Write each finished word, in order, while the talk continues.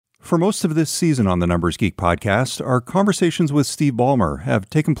For most of this season on the Numbers Geek podcast, our conversations with Steve Ballmer have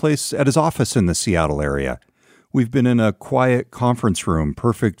taken place at his office in the Seattle area. We've been in a quiet conference room,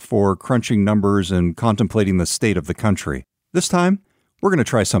 perfect for crunching numbers and contemplating the state of the country. This time, we're going to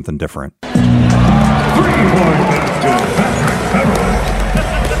try something different. Hey,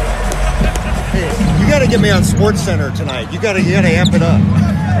 you got to get me on SportsCenter tonight. You got to amp it up.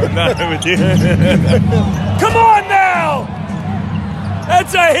 Come on now!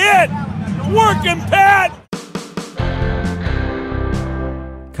 That's a hit! Working, Pat!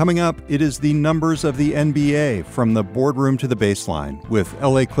 Coming up, it is the numbers of the NBA from the boardroom to the baseline with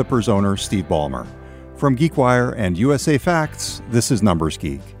LA Clippers owner Steve Ballmer. From GeekWire and USA Facts, this is Numbers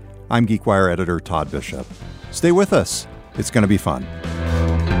Geek. I'm GeekWire editor Todd Bishop. Stay with us. It's going to be fun.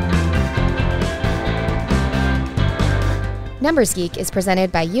 Numbers Geek is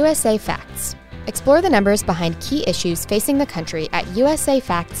presented by USA Facts. Explore the numbers behind key issues facing the country at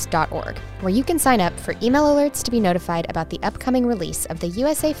usafacts.org, where you can sign up for email alerts to be notified about the upcoming release of the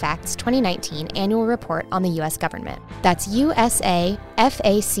USA Facts 2019 Annual Report on the U.S. Government. That's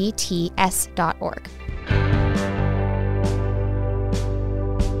usafacts.org.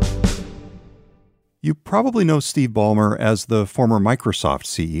 You probably know Steve Ballmer as the former Microsoft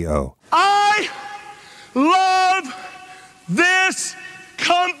CEO. I love this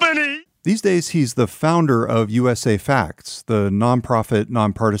company! These days, he's the founder of USA Facts, the nonprofit,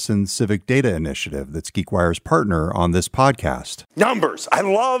 nonpartisan civic data initiative that's GeekWire's partner on this podcast. Numbers. I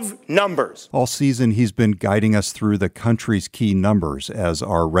love numbers. All season, he's been guiding us through the country's key numbers as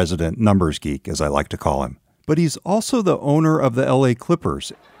our resident numbers geek, as I like to call him. But he's also the owner of the LA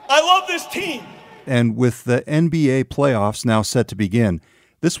Clippers. I love this team. And with the NBA playoffs now set to begin,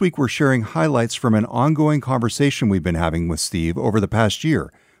 this week we're sharing highlights from an ongoing conversation we've been having with Steve over the past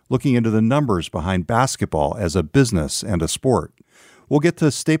year, looking into the numbers behind basketball as a business and a sport. We'll get to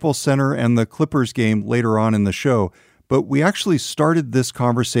Staples Center and the Clippers game later on in the show, but we actually started this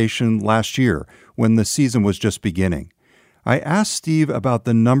conversation last year when the season was just beginning. I asked Steve about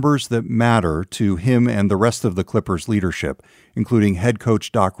the numbers that matter to him and the rest of the Clippers leadership, including head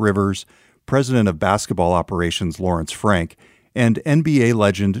coach Doc Rivers, president of basketball operations Lawrence Frank, and NBA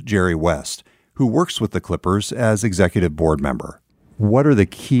legend Jerry West, who works with the Clippers as executive board member. What are the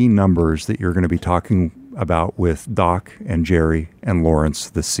key numbers that you're going to be talking about with Doc and Jerry and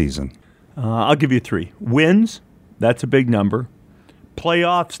Lawrence this season? I'll give you 3. Wins, that's a big number.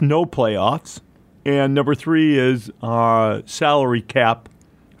 Playoffs, no playoffs. And number 3 is salary cap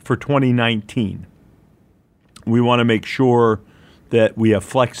for 2019. We want to make sure that we have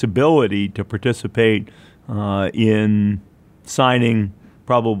flexibility to participate in signing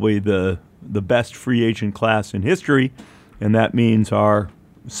probably the best free agent class in history. And that means our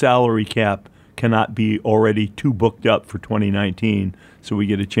salary cap cannot be already too booked up for 2019, so we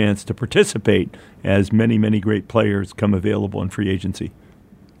get a chance to participate as many, many great players come available in free agency.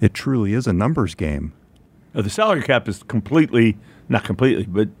 It truly is a numbers game. The salary cap is not completely,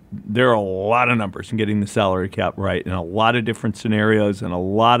 but there are a lot of numbers in getting the salary cap right, and a lot of different scenarios and a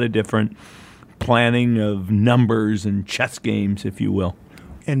lot of different planning of numbers and chess games, if you will.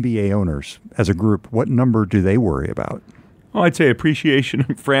 NBA owners, as a group, what number do they worry about? Oh, I'd say appreciation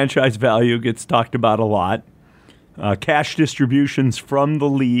and franchise value gets talked about a lot. Cash distributions from the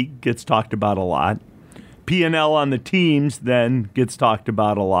league gets talked about a lot. P&L on the teams then gets talked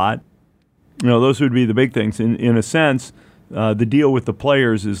about a lot. Those would be the big things. In a sense, the deal with the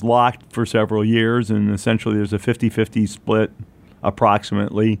players is locked for several years, and essentially there's a 50-50 split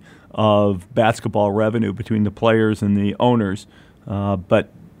approximately of basketball revenue between the players and the owners. So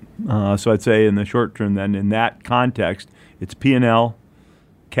I'd say in the short term then, in that context, it's P&L,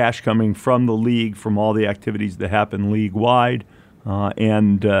 cash coming from the league, from all the activities that happen league-wide,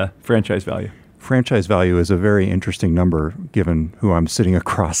 and franchise value. Franchise value is a very interesting number, given who I'm sitting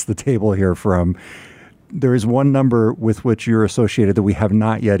across the table here from. There is one number with which you're associated that we have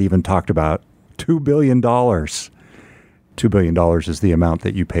not yet even talked about, $2 billion. $2 billion is the amount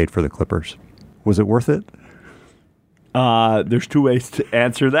that you paid for the Clippers. Was it worth it? There's 2 ways to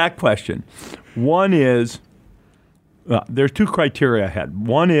answer that question. One is, there's 2 criteria I had.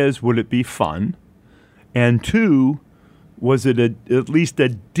 One is, would it be fun? And 2, was it at least a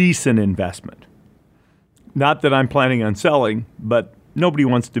decent investment? Not that I'm planning on selling, but nobody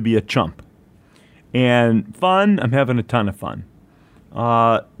wants to be a chump. And fun, I'm having a ton of fun.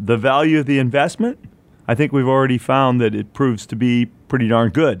 The value of the investment, I think we've already found that it proves to be pretty darn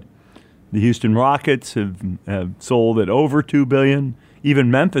good. The Houston Rockets have sold at over $2 billion.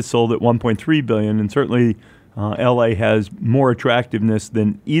 Even Memphis sold at $1.3 billion, and certainly LA has more attractiveness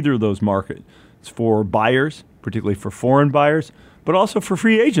than either of those markets for buyers, particularly for foreign buyers, but also for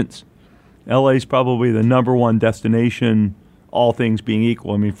free agents. LA is probably the number one destination, all things being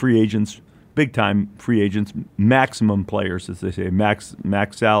equal. I mean, free agents, big-time free agents, maximum players, as they say, max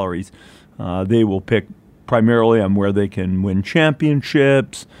salaries. They will pick primarily on where they can win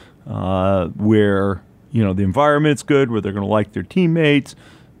championships, where the environment's good, where they're going to like their teammates.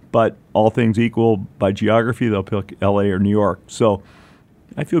 But all things equal, by geography, they'll pick LA or New York. So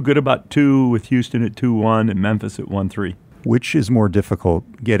I feel good about 2 with Houston at 2-1 and Memphis at 1-3. Which is more difficult,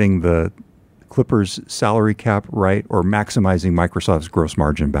 getting the Clippers salary cap right or maximizing Microsoft's gross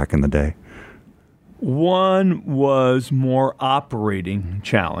margin back in the day? One was more operating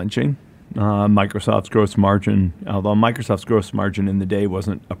challenging. Microsoft's gross margin, although Microsoft's gross margin in the day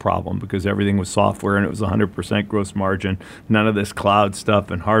wasn't a problem because everything was software and it was 100% gross margin, none of this cloud stuff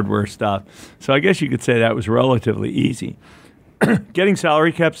and hardware stuff. So I guess you could say that was relatively easy. Getting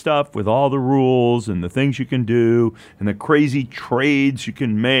salary cap stuff with all the rules and the things you can do and the crazy trades you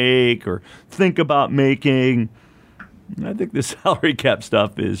can make or think about making, I think the salary cap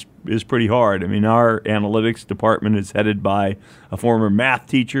stuff is pretty hard. I mean, our analytics department is headed by a former math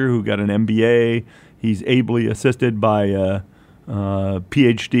teacher who got an MBA. He's ably assisted by a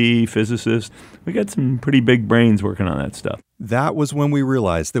PhD physicist. We got some pretty big brains working on that stuff. That was when we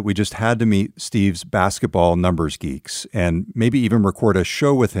realized that we just had to meet Steve's basketball numbers geeks and maybe even record a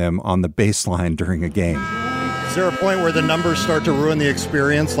show with him on the baseline during a game. Is there a point where the numbers start to ruin the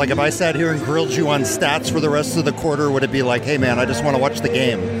experience? Like if I sat here and grilled you on stats for the rest of the quarter, would it be like, hey man, I just want to watch the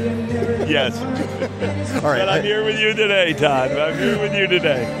game? Yes. All right. But I'm here with you today, Todd. I'm here with you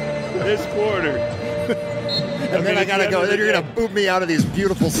today. This quarter. And then I got to go. Then you're going to boot me out of these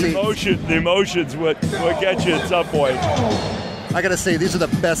beautiful seats. The emotions what get you at some point. I got to say, these are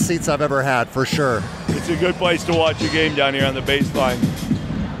the best seats I've ever had, for sure. It's a good place to watch a game down here on the baseline.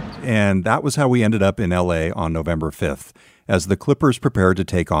 And that was how we ended up in LA on November 5th, as the Clippers prepared to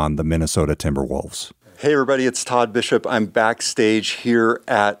take on the Minnesota Timberwolves. Hey everybody, it's Todd Bishop. I'm backstage here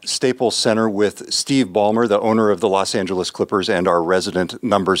at Staples Center with Steve Ballmer, the owner of the Los Angeles Clippers and our resident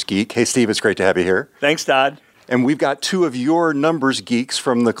numbers geek. Hey Steve, it's great to have you here. Thanks, Todd. And we've got 2 of your numbers geeks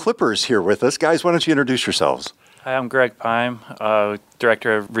from the Clippers here with us. Guys, why don't you introduce yourselves? Hi, I'm Greg Pime,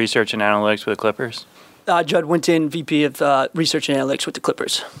 Director of Research and Analytics with the Clippers. Judd Winton, VP of Research and Analytics with the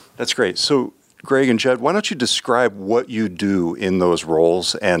Clippers. That's great. So, Greg and Judd, why don't you describe what you do in those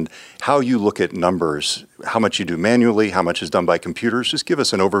roles and how you look at numbers, how much you do manually, how much is done by computers? Just give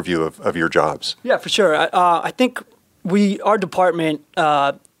us an overview of your jobs. Yeah, for sure. I think our department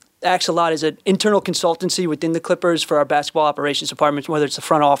acts a lot as an internal consultancy within the Clippers for our basketball operations department, whether it's the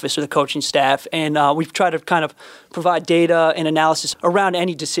front office or the coaching staff. And we've tried to kind of provide data and analysis around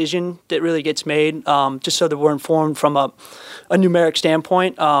any decision that really gets made, just so that we're informed from a numeric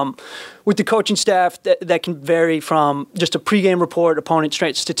standpoint. With the coaching staff, that can vary from just a pregame report, opponent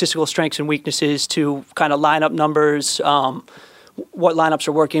strength, statistical strengths and weaknesses, to kind of lineup numbers, what lineups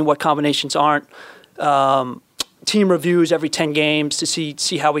are working, what combinations aren't. Team reviews every 10 games to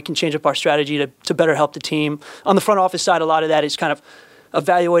see how we can change up our strategy to better help the team. On the front office side, a lot of that is kind of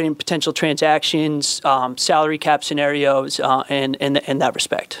evaluating potential transactions, salary cap scenarios, and in that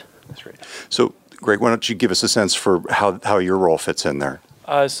respect. That's right. So, Greg, why don't you give us a sense for how your role fits in there?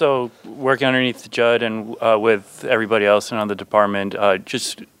 So working underneath Judd and with everybody else in the department,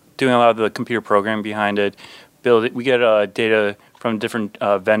 just doing a lot of the computer programming behind it. We get data from different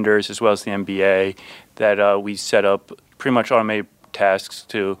vendors as well as the NBA that we set up pretty much automated tasks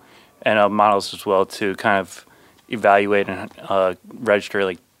to, and models as well to kind of evaluate and register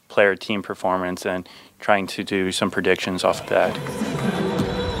like player team performance and trying to do some predictions off of that.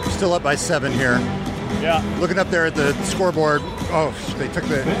 Still up by 7 here. Yeah. Looking up there at the scoreboard. Oh,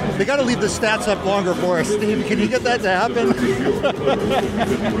 they got to leave the stats up longer for us. Steve, can you get that to happen?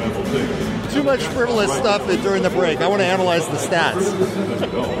 Too much frivolous stuff during the break. I want to analyze the stats.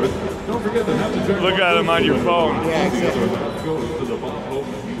 Look at them on your phone. Yeah, exactly.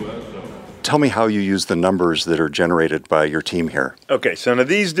 Tell me how you use the numbers that are generated by your team here. Okay, so now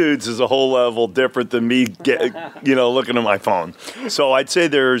these dudes is a whole level different than me, looking at my phone. So I'd say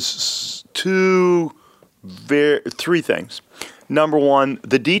there's 3 things. Number one,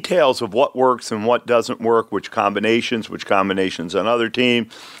 the details of what works and what doesn't work, which combinations on other team.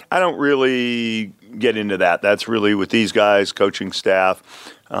 I don't really get into that. That's really with these guys, coaching staff,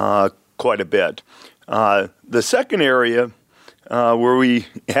 quite a bit. The second area where we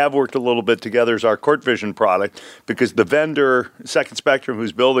have worked a little bit together is our Court Vision product, because the vendor, Second Spectrum,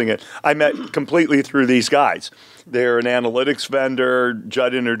 who's building it, I met completely through these guys. They're an analytics vendor.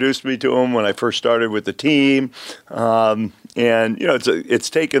 Judd introduced me to them when I first started with the team. And, it's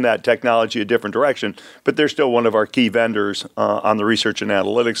taken that technology a different direction, but they're still one of our key vendors on the research and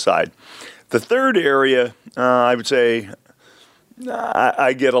analytics side. The third area, I would say,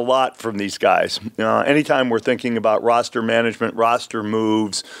 I get a lot from these guys. Anytime we're thinking about roster management, roster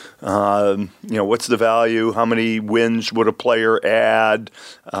moves, what's the value? How many wins would a player add?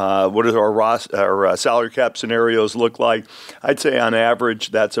 What does our salary cap scenarios look like? I'd say on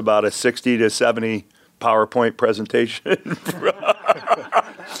average that's about a 60 to 70 PowerPoint presentation.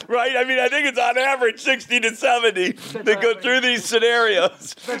 Right? I mean, I think it's on average 60 to 70 to go through these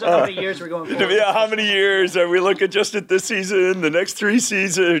scenarios. Depends on how many years we're going for. Yeah, how many years? Are we looking just at this season, the next 3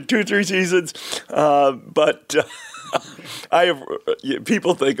 seasons, 2-3 seasons? But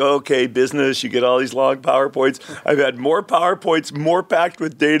people think, okay, business, you get all these long PowerPoints. I've had more PowerPoints, more packed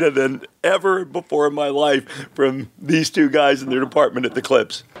with data than ever before in my life from these two guys in their department at the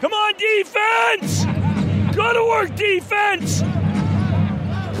Clips. Come on, defense! Go to work, defense!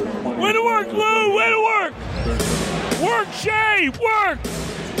 Way to work, Lou! Way to work! Work, Shay! Work!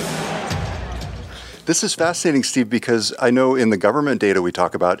 This is fascinating, Steve, because I know in the government data we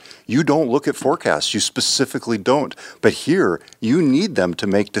talk about, you don't look at forecasts. You specifically don't. But here, you need them to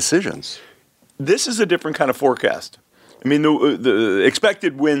make decisions. This is a different kind of forecast. I mean, the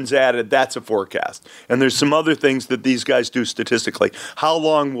expected wins added, that's a forecast. And there's some other things that these guys do statistically. How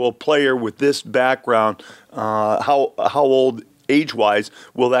long will a player with this background, how old age-wise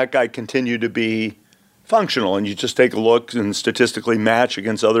will that guy continue to be functional? And you just take a look and statistically match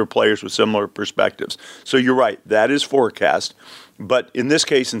against other players with similar perspectives. So you're right, that is forecast. But in this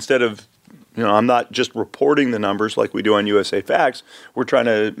case, instead of, I'm not just reporting the numbers like we do on USA Facts, we're trying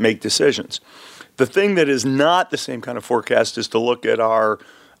to make decisions. The thing that is not the same kind of forecast is to look at our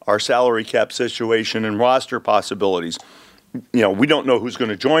salary cap situation and roster possibilities. We don't know who's going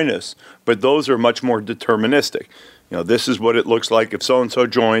to join us, but those are much more deterministic. This is what it looks like if so-and-so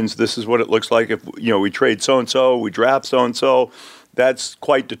joins. This is what it looks like if, we trade so-and-so, we draft so-and-so. That's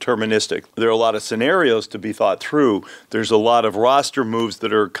quite deterministic. There are a lot of scenarios to be thought through. There's a lot of roster moves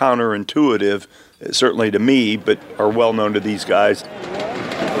that are counterintuitive, certainly to me, but are well known to these guys.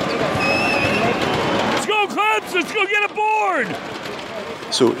 Let's go, Clips! Let's go get aboard!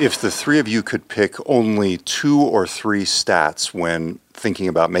 So if the three of you could pick only 2 or 3 stats when thinking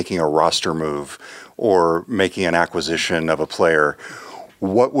about making a roster move or making an acquisition of a player,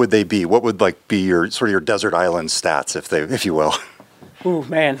 what would they be? What would be your your desert island stats, if you will? Ooh,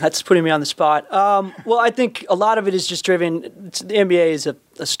 man, that's putting me on the spot. Well, I think a lot of it is just driven. The NBA is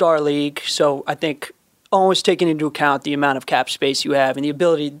a star league, so I think always taking into account the amount of cap space you have and the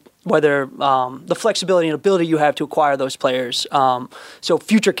ability, the flexibility and ability you have to acquire those players. So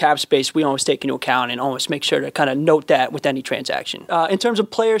future cap space, we always take into account and always make sure to kind of note that with any transaction. In terms of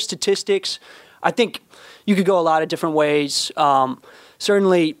player statistics, I think you could go a lot of different ways.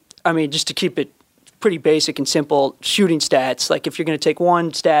 Certainly, just to keep it pretty basic and simple, shooting stats. Like if you're going to take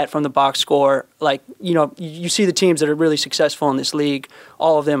one stat from the box score, you see the teams that are really successful in this league.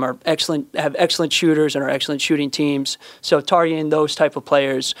 All of them are excellent, have excellent shooters and are excellent shooting teams. So targeting those type of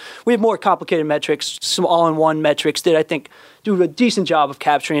players. We have more complicated metrics, some all-in-one metrics that I think do a decent job of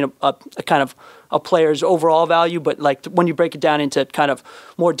capturing a kind of a player's overall value. But when you break it down into kind of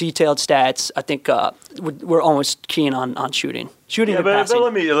more detailed stats, I think we're almost keen on shooting. Shooting and passing.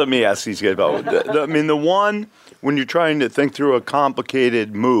 But let me ask these guys about the one, when you're trying to think through a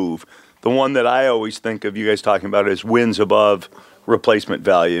complicated move, the one that I always think of you guys talking about is wins above replacement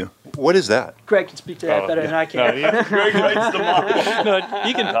value. What is that? Greg can speak to that better than I can. Greg writes the model. No,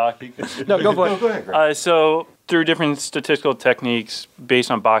 you can talk. No, go for it. Go ahead, Greg. So through different statistical techniques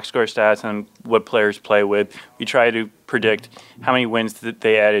based on box score stats and what players play with, we try to predict how many wins that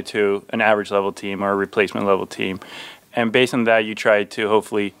they added to an average level team or a replacement level team. And based on that, you try to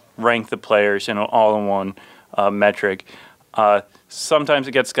hopefully rank the players in an all-in-one metric. Sometimes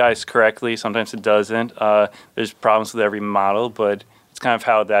it gets guys correctly, sometimes it doesn't. There's problems with every model, but it's kind of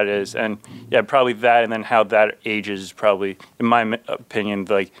how that is. And yeah, probably that, and then how that ages is probably, in my opinion,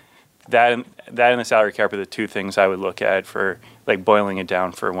 that and the salary cap are the 2 things I would look at for boiling it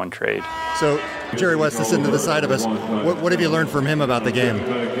down for one trade. So Jerry West is sitting to the side of us. What have you learned from him about the game?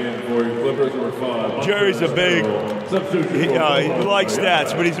 Jerry's a big, he likes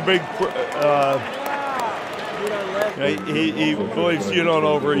stats, but he's a big, he believes you don't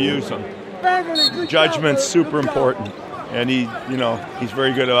overuse them. Judgment's super important, and he's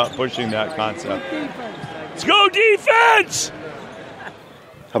very good about pushing that concept. Let's go defense!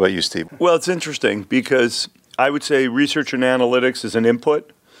 How about you, Steve? Well, it's interesting because I would say research and analytics is an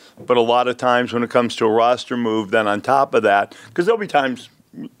input, but a lot of times when it comes to a roster move, then on top of that, because there'll be times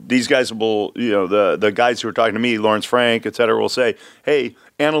these guys will, the guys who are talking to me, Lawrence Frank, et cetera, will say, hey,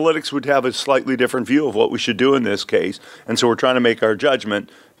 analytics would have a slightly different view of what we should do in this case. And so we're trying to make our judgment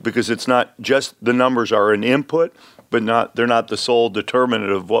because it's not just the numbers are an input, but they're not the sole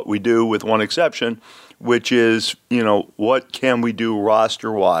determinant of what we do, with one exception, which is, what can we do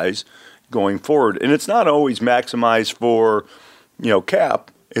roster-wise going forward? And it's not always maximized for,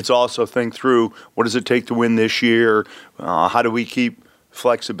 cap. It's also think through, what does it take to win this year? How do we keep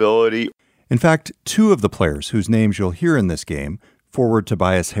flexibility? In fact, two of the players whose names you'll hear in this game, forward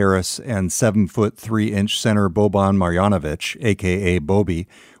Tobias Harris and 7'3" center Boban Marjanovic, a.k.a. Bobby,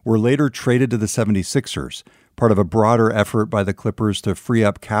 were later traded to the 76ers, part of a broader effort by the Clippers to free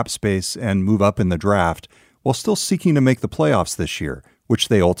up cap space and move up in the draft, while still seeking to make the playoffs this year, which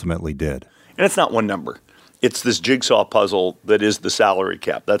they ultimately did. And it's not one number. It's this jigsaw puzzle that is the salary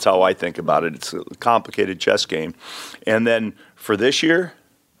cap. That's how I think about it. It's a complicated chess game. And then for this year,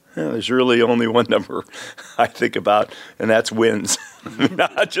 there's really only one number I think about, and that's wins.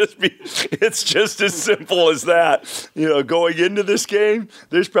 It's just as simple as that. Going into this game,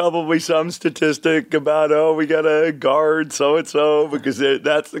 there's probably some statistic about, we got to guard so-and-so because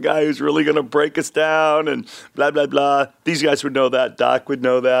that's the guy who's really going to break us down and blah, blah, blah. These guys would know that. Doc would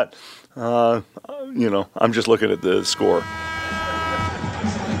know that. I'm just looking at the score.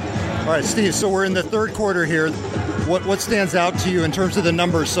 All right, Steve, so we're in the third quarter here. What stands out to you in terms of the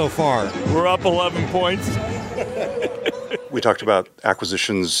numbers so far? We're up 11 points. We talked about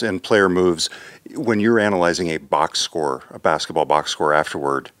acquisitions and player moves. When you're analyzing a basketball box score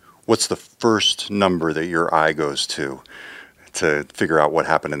afterward, what's the first number that your eye goes to figure out what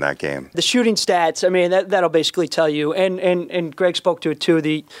happened in that game? The shooting stats, that'll basically tell you, and Greg spoke to it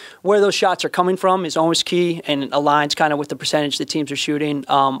too, where those shots are coming from is always key and aligns kind of with the percentage the teams are shooting.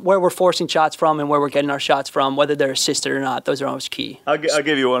 Where we're forcing shots from and where we're getting our shots from, whether they're assisted or not, those are always key. I'll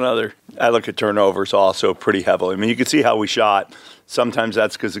give you one other. I look at turnovers also pretty heavily. You can see how we shot. Sometimes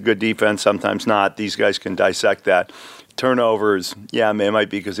that's because of good defense, sometimes not. These guys can dissect that. Turnovers, it might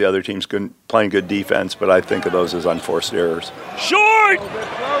be because the other team's playing good defense, but I think of those as unforced errors. Short!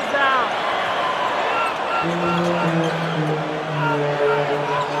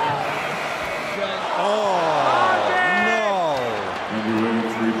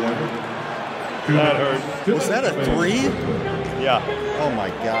 That hurt. Was that a three? Yeah. Oh, my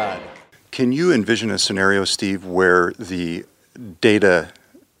God. Can you envision a scenario, Steve, where the data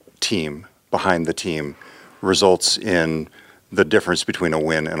team behind the team results in the difference between a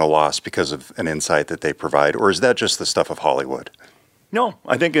win and a loss because of an insight that they provide? Or is that just the stuff of Hollywood? No,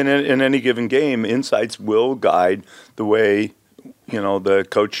 I think in any given game, insights will guide the way, the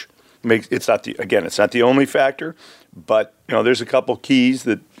coach makes. It's not the only factor, but there's a couple keys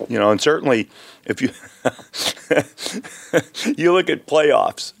that and certainly if you you look at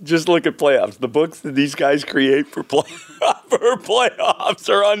playoffs, just look at playoffs. The books that these guys create for playoffs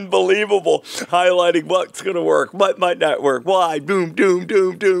are unbelievable, highlighting what's going to work, what might not work, why, boom, doom,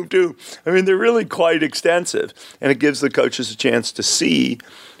 doom, doom, doom. They're really quite extensive, and it gives the coaches a chance to see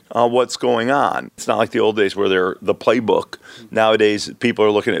what's going on. It's not like the old days where they're the playbook. Nowadays, people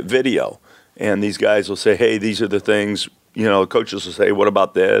are looking at video, and these guys will say, hey, these are the things. Coaches will say, what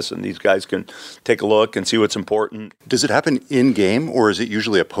about this? And these guys can take a look and see what's important. Does it happen in-game, or is it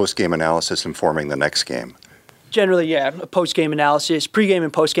usually a post-game analysis informing the next game? Generally, a post-game analysis, pre-game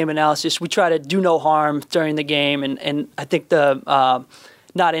and post-game analysis. We try to do no harm during the game, and I think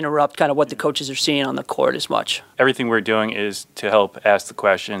not interrupt kind of what the coaches are seeing on the court as much. Everything we're doing is to help ask the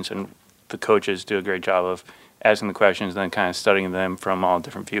questions, and the coaches do a great job of asking the questions and then kind of studying them from all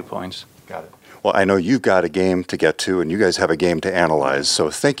different viewpoints. Got it. Well, I know you've got a game to get to, and you guys have a game to analyze,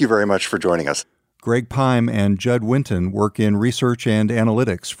 so thank you very much for joining us. Greg Pyme and Judd Winton work in research and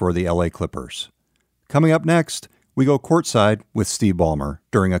analytics for the LA Clippers. Coming up next, we go courtside with Steve Ballmer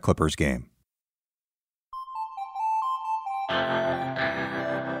during a Clippers game.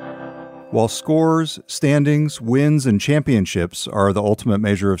 While scores, standings, wins, and championships are the ultimate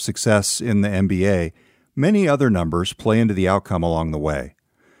measure of success in the NBA, many other numbers play into the outcome along the way.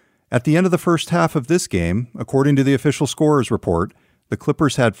 At the end of the first half of this game, according to the official scorers report, the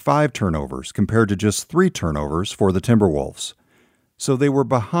Clippers had 5 turnovers compared to just 3 turnovers for the Timberwolves. So they were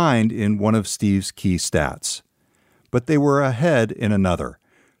behind in one of Steve's key stats. But they were ahead in another,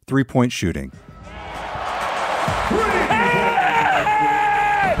 3-point shooting.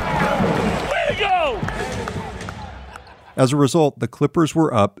 As a result, the Clippers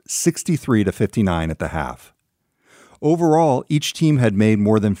were up 63-59 at the half. Overall, each team had made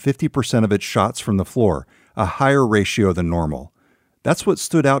more than 50% of its shots from the floor, a higher ratio than normal. That's what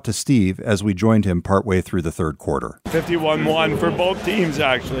stood out to Steve as we joined him partway through the third quarter. 51-1 for both teams,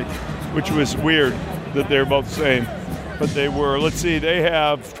 actually, which was weird that they're both the same. But they were. Let's see, they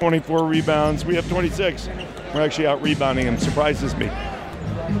have 24 rebounds. We have 26. We're actually out-rebounding them. Surprises me.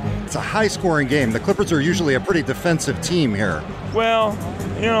 It's a high-scoring game. The Clippers are usually a pretty defensive team here. Well,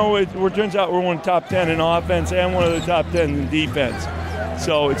 it turns out we're one of the top 10 in offense and one of the top 10 in defense.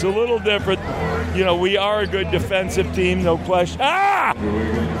 So it's a little different. We are a good defensive team, no question.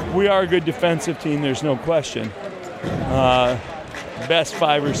 We are a good defensive team, there's no question. Best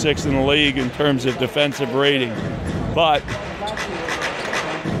 5 or 6 in the league in terms of defensive rating. But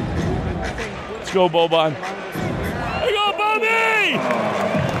let's go, Boban. Let's go, Bobby!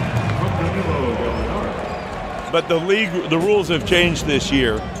 But the rules have changed this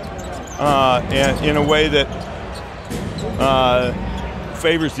year, and in a way that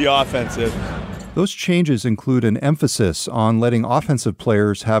favors the offensive. Those changes include an emphasis on letting offensive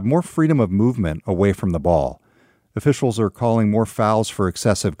players have more freedom of movement away from the ball. Officials are calling more fouls for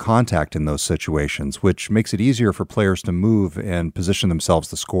excessive contact in those situations, which makes it easier for players to move and position themselves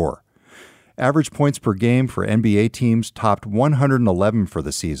to score. Average points per game for NBA teams topped 111 for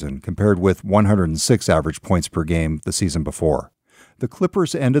the season, compared with 106 average points per game the season before. The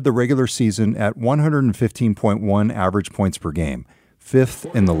Clippers ended the regular season at 115.1 average points per game,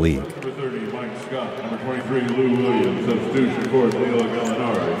 5th in the league.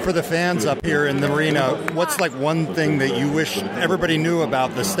 For the fans up here in the arena, what's like one thing that you wish everybody knew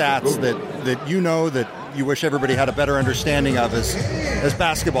about the stats that you wish everybody had a better understanding of as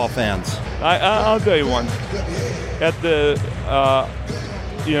basketball fans? I'll tell you one. At the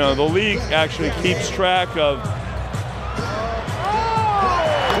league actually keeps track of.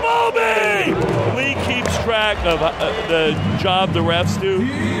 Moby! The league keeps track of the job the refs do.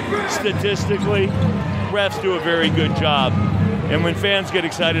 Statistically, refs do a very good job. And when fans get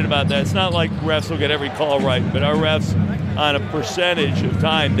excited about that, it's not like refs will get every call right, but our refs, on a percentage of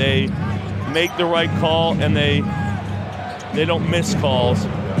time, they make the right call and they don't miss calls.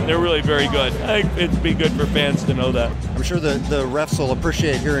 They're really very good. I think it'd be good for fans to know that. I'm sure the refs will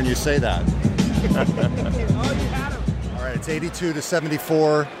appreciate hearing you say that. All right, it's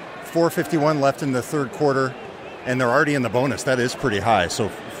 82-74, 4:51 left in the third quarter, and they're already in the bonus. That is pretty high. So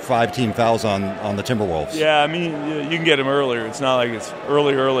 5 team fouls on the Timberwolves. Yeah, I mean, you can get them earlier. It's not like it's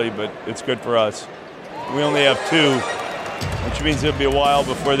early, but it's good for us. We only have 2, which means it'll be a while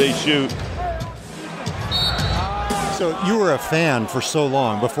before they shoot. So you were a fan for so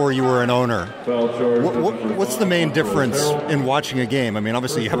long before you were an owner. What's the main difference in watching a game? I mean,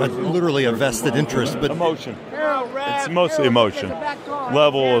 obviously you have literally a vested interest, but emotion. It's mostly emotion.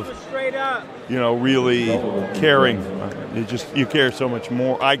 Level of, really caring. You care so much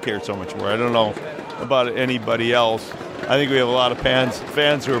more. I care so much more. I don't know about anybody else. I think we have a lot of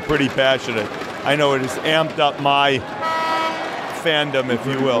fans who are pretty passionate. I know it has amped up my fandom, if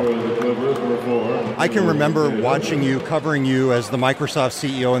you will. I can remember watching you, covering you as the Microsoft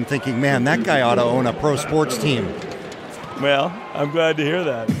CEO and thinking, man, that guy ought to own a pro sports team. Well, I'm glad to hear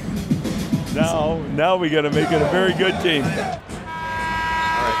that. Now we got to make it a very good team. All right.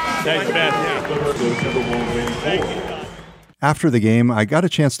 Thanks, man. Thank you. After the game, I got a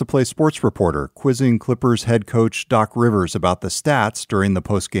chance to play sports reporter, quizzing Clippers head coach Doc Rivers about the stats during the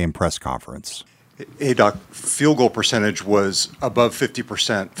post-game press conference. Hey, Doc, field goal percentage was above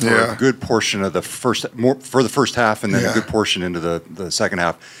 50% for a good portion of the first half, and then a good portion into the second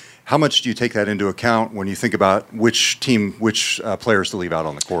half. How much do you take that into account when you think about which players to leave out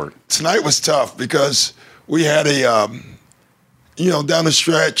on the court? Tonight was tough because we had down the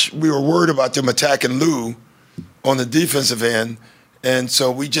stretch, we were worried about them attacking Lou on the defensive end, and so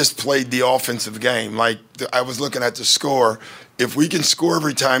we just played the offensive game. Like, I was looking at the score. If we can score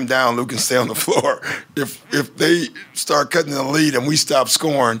every time down, Lou can stay on the floor. If they start cutting the lead and we stop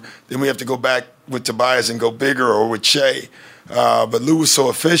scoring, then we have to go back with Tobias and go bigger, or with Shea. But Lou was so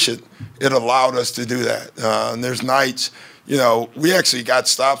efficient, it allowed us to do that. And there's nights, we actually got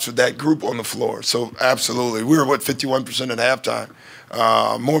stops with that group on the floor. So absolutely, we were 51% at halftime.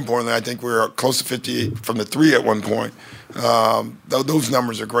 More importantly, I think we were close to 50 from the 3 at one point. Those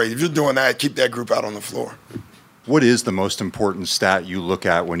numbers are great. If you're doing that, keep that group out on the floor. What is the most important stat you look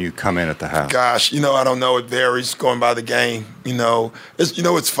at when you come in at the half? Gosh, I don't know. It varies going by the game.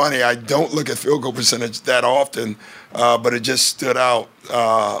 It's funny. I don't look at field goal percentage that often, but it just stood out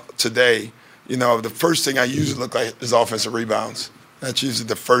today. The first thing I usually look at is offensive rebounds. That's usually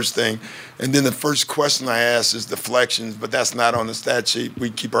the first thing. And then the first question I ask is deflections, but that's not on the stat sheet. We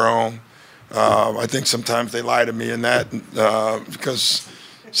keep our own. I think sometimes they lie to me in that because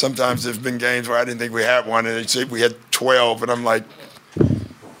sometimes there's been games where I didn't think we had one, and they say we had 12, and I'm like,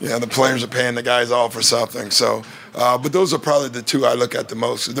 yeah, the players are paying the guys off or something. So, but those are probably the two I look at the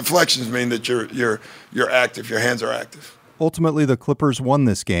most. The deflections mean that you're active, your hands are active. Ultimately, the Clippers won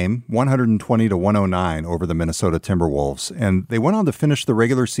this game, 120-109 over the Minnesota Timberwolves, and they went on to finish the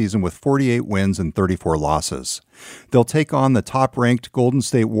regular season with 48 wins and 34 losses. They'll take on the top-ranked Golden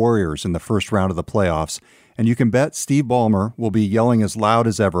State Warriors in the first round of the playoffs, and you can bet Steve Ballmer will be yelling as loud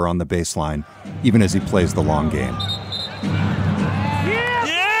as ever on the baseline, even as he plays the long game.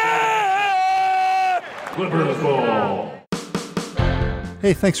 Clippers ball.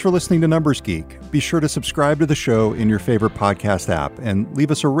 Hey, thanks for listening to Numbers Geek. Be sure to subscribe to the show in your favorite podcast app and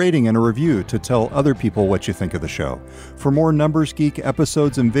leave us a rating and a review to tell other people what you think of the show. For more Numbers Geek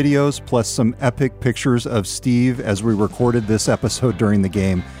episodes and videos, plus some epic pictures of Steve as we recorded this episode during the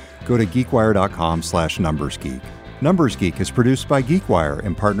game, go to geekwire.com/numbersgeek. Numbers Geek is produced by GeekWire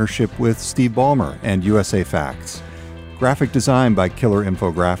in partnership with Steve Ballmer and USA Facts. Graphic design by Killer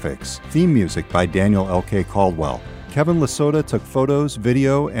Infographics. Theme music by Daniel L.K. Caldwell. Kevin Lasota took photos,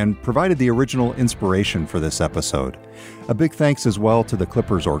 video, and provided the original inspiration for this episode. A big thanks as well to the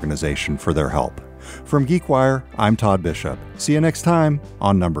Clippers organization for their help. From GeekWire, I'm Todd Bishop. See you next time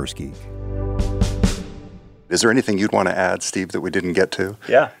on Numbers Geek. Is there anything you'd want to add, Steve, that we didn't get to?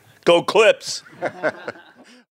 Yeah. Go Clips!